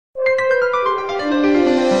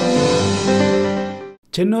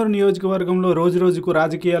చెన్నూరు నియోజకవర్గంలో రోజురోజుకు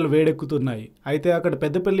రాజకీయాలు వేడెక్కుతున్నాయి. అయితే అక్కడ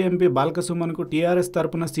పెద్దపల్లి ఎంపీ బాల్క సుమన్కు TRS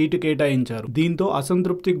తరపున సీటు కేటాయించారు. దీంతో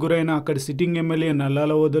అసంతృప్తికి గురైన అక్కడి సిట్టింగ్ ఎమ్మెల్యే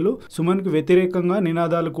నల్లాల ఓదెలు సుమన్కు వ్యతిరేకంగా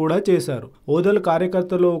నినాదాలు కూడా చేశారు. ఓదెలు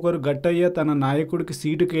కార్యకర్తలు ఒకరు గట్టయ్య తన నాయకుడికి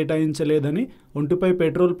సీటు కేటాయించలేదని ఒంటిపై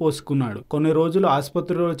పెట్రోల్ పోసుకున్నాడు. కొన్ని రోజులు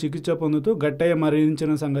ఆసుపత్రిలో చికిత్స పొందుతూ గట్టయ్య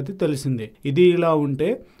మరణించిన సంగతి తెలిసిందే. ఇది ఇలా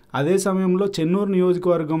ఉంటే అదే సమయంలో చెన్నూరు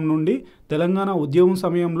నియోజకవర్గం నుండి తెలంగాణ ఉద్యమం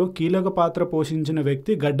సమయంలో కీలక పాత్ర పోషించిన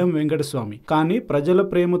వ్యక్తి గడ్డం వెంకటస్వామి. కానీ ప్రజల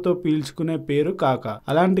ప్రేమతో పీల్చుకునే పేరు కాకా.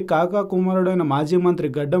 అలాంటి కాకా కుమారుడైన మాజీ మంత్రి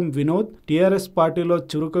గడ్డం వినోద్ TRS పార్టీలో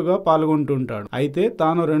చురుకుగా పాల్గొంటుంటాడు. అయితే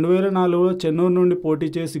తాను 2004లో చెన్నూరు నుండి పోటీ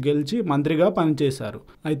చేసి గెలిచి మంత్రిగా పనిచేశారు.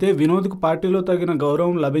 అయితే వినోద్కు పార్టీలో తగిన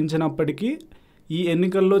గౌరవం లభించినప్పటికీ ఈ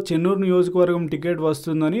ఎన్నికల్లో చెన్నూరు నియోజకవర్గం టికెట్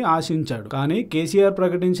వస్తుందని ఆశించాడు. కానీ KCR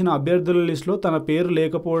ప్రకటించిన అభ్యర్థుల లిస్టులో తన పేరు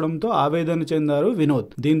లేకపోవడంతో ఆవేదన చెందారు వినోద్.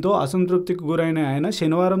 దీంతో అసంతృప్తికి గురైన ఆయన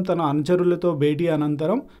శనివారం తన అనుచరులతో భేటీ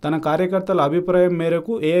అనంతరం తన కార్యకర్తల అభిప్రాయం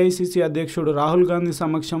మేరకు AICC అధ్యక్షుడు రాహుల్ గాంధీ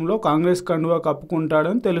సమక్షంలో కాంగ్రెస్ కండువా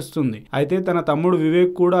కప్పుకుంటాడని తెలుస్తుంది. అయితే తన తమ్ముడు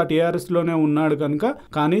వివేక్ కూడా TRS లోనే ఉన్నాడు కనుక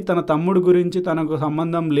కానీ తన తమ్ముడు గురించి తనకు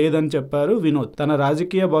సంబంధం లేదని చెప్పారు వినోద్. తన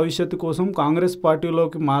రాజకీయ భవిష్యత్తు కోసం కాంగ్రెస్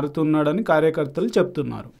పార్టీలోకి మారుతున్నాడని కార్యకర్తలు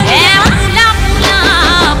చెప్తున్నారు.